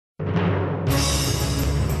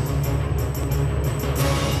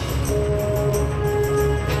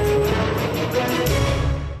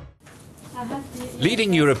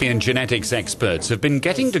Leading European genetics experts have been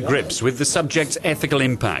getting to grips with the subject's ethical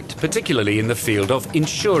impact, particularly in the field of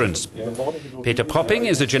insurance. Peter Propping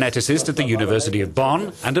is a geneticist at the University of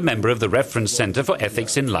Bonn and a member of the Reference Centre for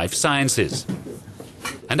Ethics in Life Sciences.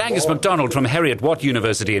 And Angus MacDonald from Heriot-Watt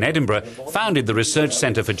University in Edinburgh founded the Research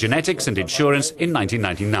Centre for Genetics and Insurance in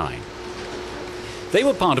 1999. They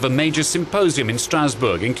were part of a major symposium in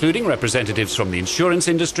Strasbourg, including representatives from the insurance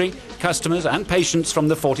industry, customers and patients from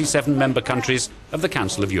the 47 member countries of the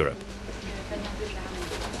Council of Europe.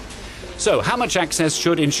 So, how much access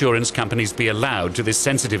should insurance companies be allowed to this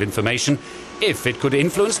sensitive information if it could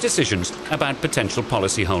influence decisions about potential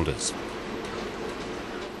policyholders?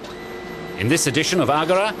 In this edition of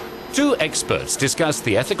Agora, two experts discuss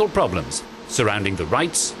the ethical problems surrounding the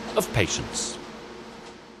rights of patients.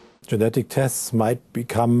 Genetic tests might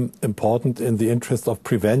become important in the interest of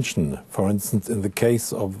prevention, for instance, in the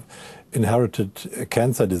case of inherited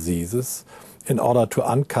cancer diseases, in order to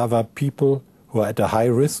uncover people who are at a high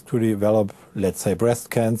risk to develop, let's say, breast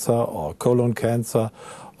cancer or colon cancer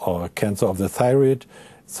or cancer of the thyroid.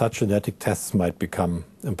 Such genetic tests might become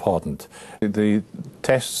important. The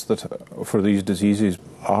tests that for these diseases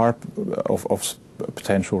are of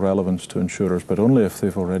potential relevance to insurers, but only if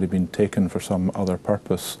they've already been taken for some other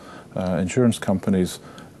purpose. Insurance companies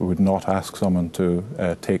would not ask someone to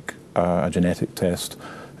take a genetic test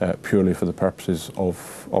purely for the purposes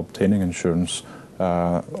of obtaining insurance,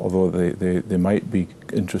 although they might be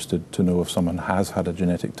interested to know if someone has had a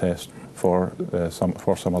genetic test for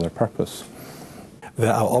some other purpose.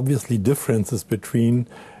 There are obviously differences between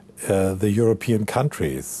the European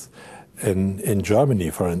countries. In Germany,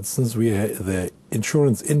 for instance, the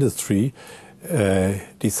insurance industry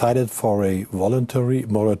decided for a voluntary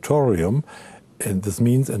moratorium, and this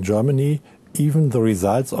means in Germany even the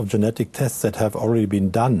results of genetic tests that have already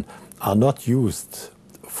been done are not used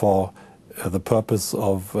for the purpose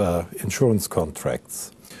of insurance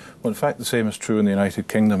contracts. Well, in fact, the same is true in the United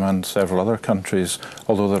Kingdom and several other countries,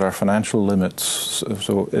 although there are financial limits.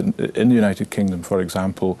 So in the United Kingdom, for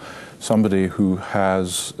example, somebody who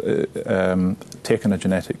has taken a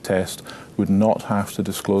genetic test would not have to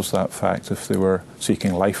disclose that fact if they were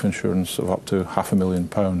seeking life insurance of up to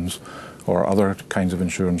 £500,000 or other kinds of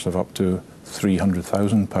insurance of up to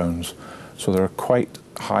 £300,000. So there are quite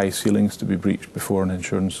high ceilings to be breached before an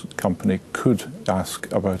insurance company could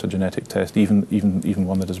ask about a genetic test, even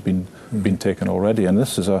one that has been taken already. And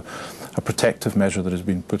this is a protective measure that has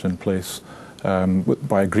been put in place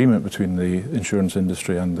by agreement between the insurance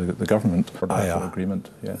industry and the government. Agreement.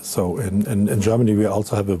 Yeah. So in Germany we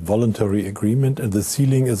also have a voluntary agreement, and the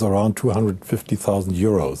ceiling is around 250,000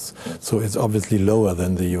 euros. So it's obviously lower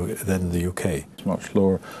than the UK. It's much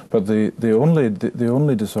lower. But the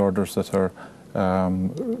only disorders that are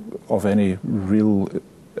of any real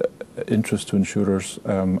interest to insurers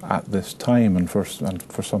at this time and for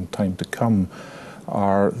some time to come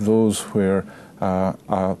are those where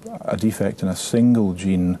a defect in a single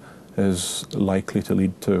gene is likely to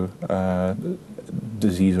lead to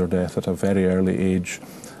disease or death at a very early age,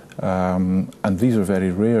 and these are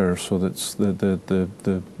very rare. So that's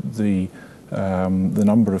the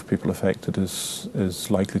number of people affected is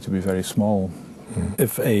likely to be very small.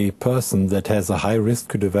 If a person that has a high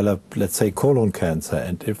risk to develop, let's say, colon cancer,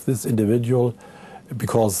 and if this individual,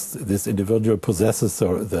 because this individual possesses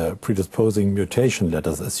the predisposing mutation, let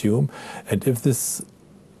us assume, and if this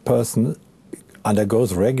person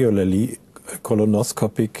undergoes regularly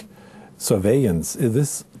colonoscopic surveillance, is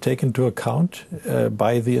this taken into account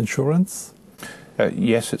by the insurance?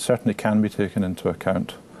 Yes, it certainly can be taken into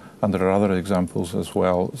account. And there are other examples as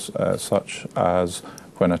well, such as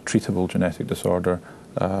when a treatable genetic disorder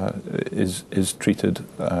is treated.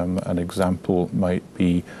 An example might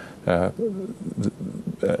be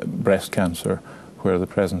breast cancer, where the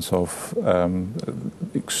presence of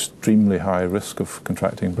extremely high risk of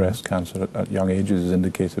contracting breast cancer at young ages is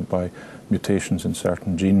indicated by mutations in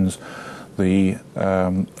certain genes. The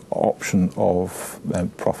option of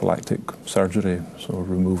prophylactic surgery, so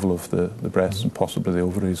removal of the breasts and possibly the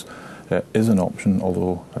ovaries, is an option,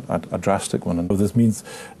 although a drastic one. So this means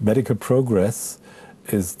medical progress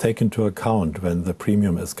is taken into account when the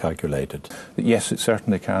premium is calculated? Yes, it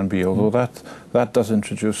certainly can be, although that does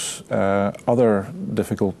introduce other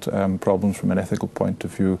difficult problems from an ethical point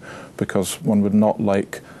of view, because one would not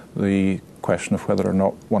like the question of whether or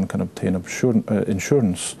not one can obtain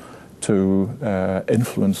insurance to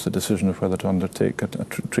influence the decision of whether to undertake a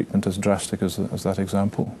treatment as drastic as that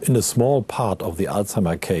example. In a small part of the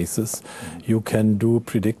Alzheimer cases, you can do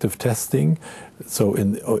predictive testing. So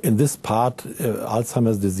in this part,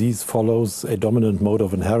 Alzheimer's disease follows a dominant mode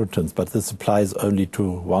of inheritance, but this applies only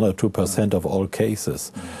to 1 or 2% of all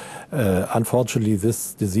cases. Unfortunately,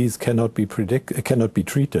 this disease cannot be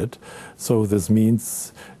treated. So this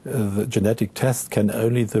means the genetic test can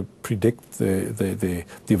only predict the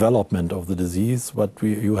development of the disease, but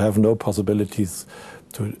you have no possibilities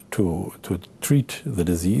to treat the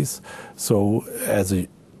disease. So, as a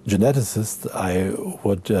geneticist, I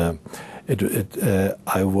would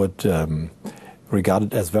regard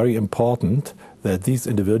it as very important that these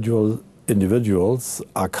individuals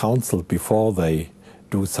are counseled before they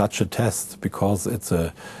do such a test, because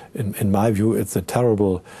in my view, it's a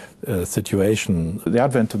terrible situation. The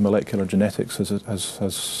advent of molecular genetics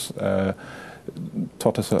has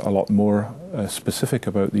taught us a lot more specific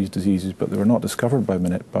about these diseases, but they were not discovered by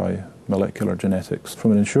molecular genetics.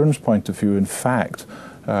 From an insurance point of view, in fact,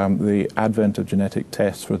 the advent of genetic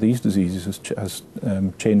tests for these diseases has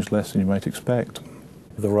changed less than you might expect.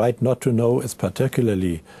 The right not to know is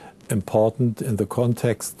particularly important in the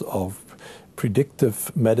context of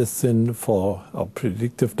predictive medicine or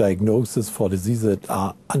predictive diagnosis for diseases that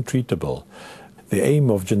are untreatable. The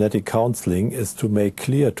aim of genetic counseling is to make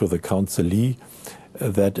clear to the counselee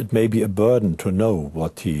that it may be a burden to know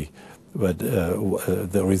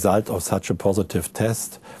the result of such a positive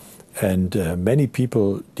test, and many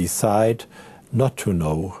people decide not to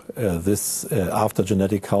know this after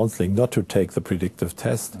genetic counseling, not to take the predictive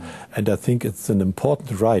test, and I think it's an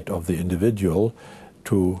important right of the individual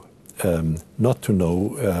to not to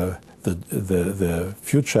know the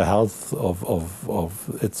future health of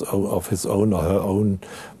his own or her own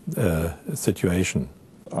situation.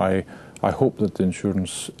 I hope that the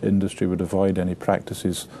insurance industry would avoid any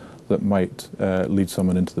practices that might lead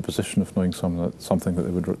someone into the position of knowing something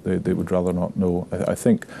that they would rather not know. I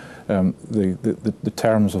think the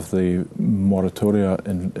terms of the moratoria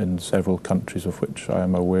in several countries of which I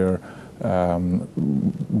am aware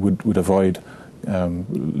would avoid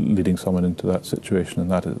leading someone into that situation, and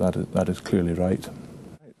that is clearly right.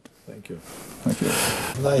 Thank you. Thank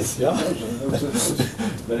you. Nice, yeah.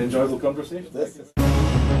 Very enjoyable conversation.